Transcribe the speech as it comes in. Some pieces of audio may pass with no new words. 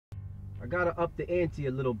I gotta up the ante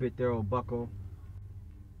a little bit there, old bucko.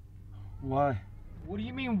 Why? What do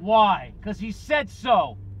you mean, why? Because he said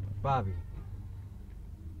so. Bobby.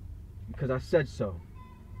 Because I said so.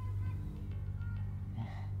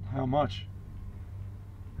 How much?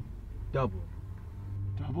 Double.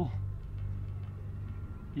 Double?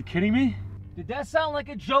 You kidding me? Did that sound like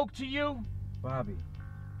a joke to you? Bobby.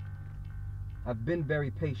 I've been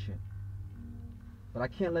very patient. But I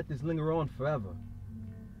can't let this linger on forever.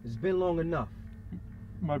 It's been long enough.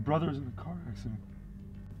 My brother's in a car accident.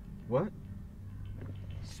 What?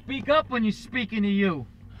 Speak up when you're speaking to you.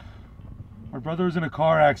 My brother's in a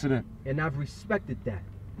car accident. And I've respected that.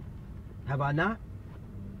 Have I not?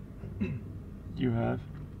 You have?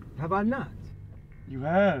 Have I not? You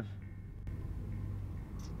have.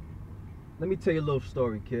 Let me tell you a little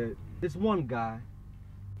story, kid. This one guy,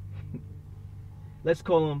 let's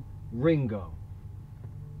call him Ringo.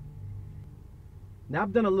 Now,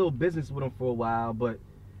 I've done a little business with him for a while, but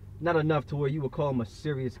not enough to where you would call him a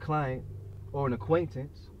serious client or an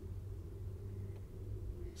acquaintance.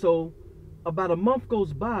 So, about a month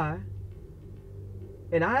goes by,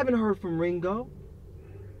 and I haven't heard from Ringo,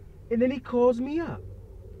 and then he calls me up.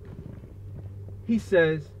 He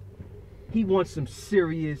says he wants some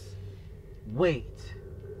serious weight.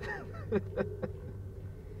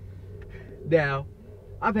 Now,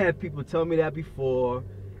 I've had people tell me that before,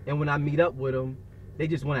 and when I meet up with them, they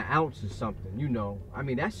just want an ounce or something, you know. I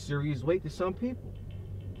mean, that's serious weight to some people.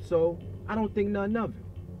 So, I don't think nothing of it.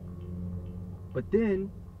 But then,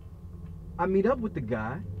 I meet up with the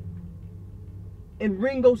guy, and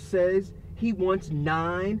Ringo says he wants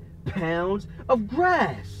 9 pounds of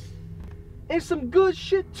grass. And some good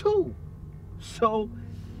shit, too. So,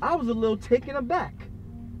 I was a little taken aback.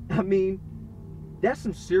 I mean, that's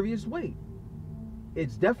some serious weight.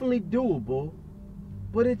 It's definitely doable,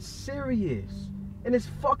 but it's serious. And it's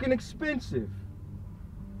fucking expensive.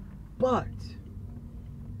 But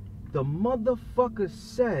the motherfucker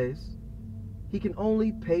says he can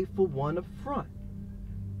only pay for one up front.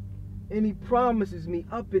 And he promises me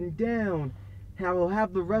up and down how he'll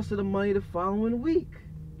have the rest of the money the following week.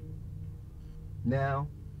 Now,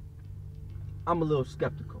 I'm a little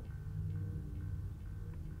skeptical.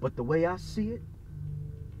 But the way I see it,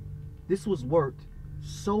 this was worth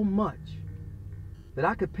so much that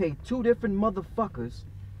I could pay 2 different motherfuckers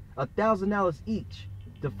 $1,000 each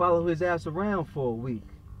to follow his ass around for a week.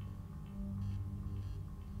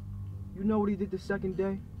 You know what he did the second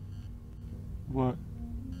day? What?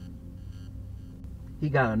 He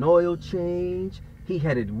got an oil change. He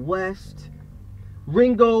headed west.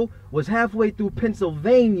 Ringo was halfway through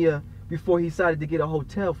Pennsylvania before he decided to get a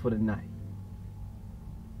hotel for the night.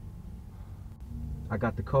 I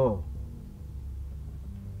got the call.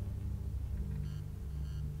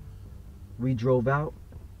 We drove out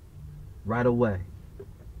right away.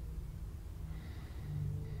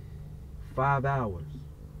 5 hours.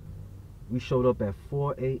 We showed up at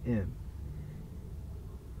 4 a.m.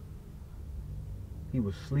 He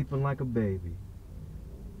was sleeping like a baby.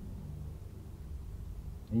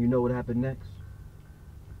 And you know what happened next?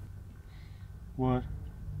 What?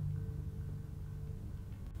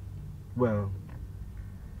 Well,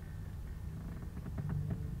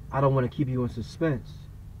 I don't want to keep you in suspense.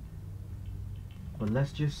 But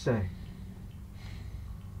let's just say,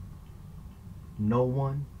 no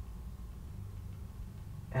one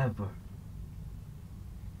ever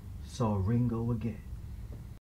saw Ringo again.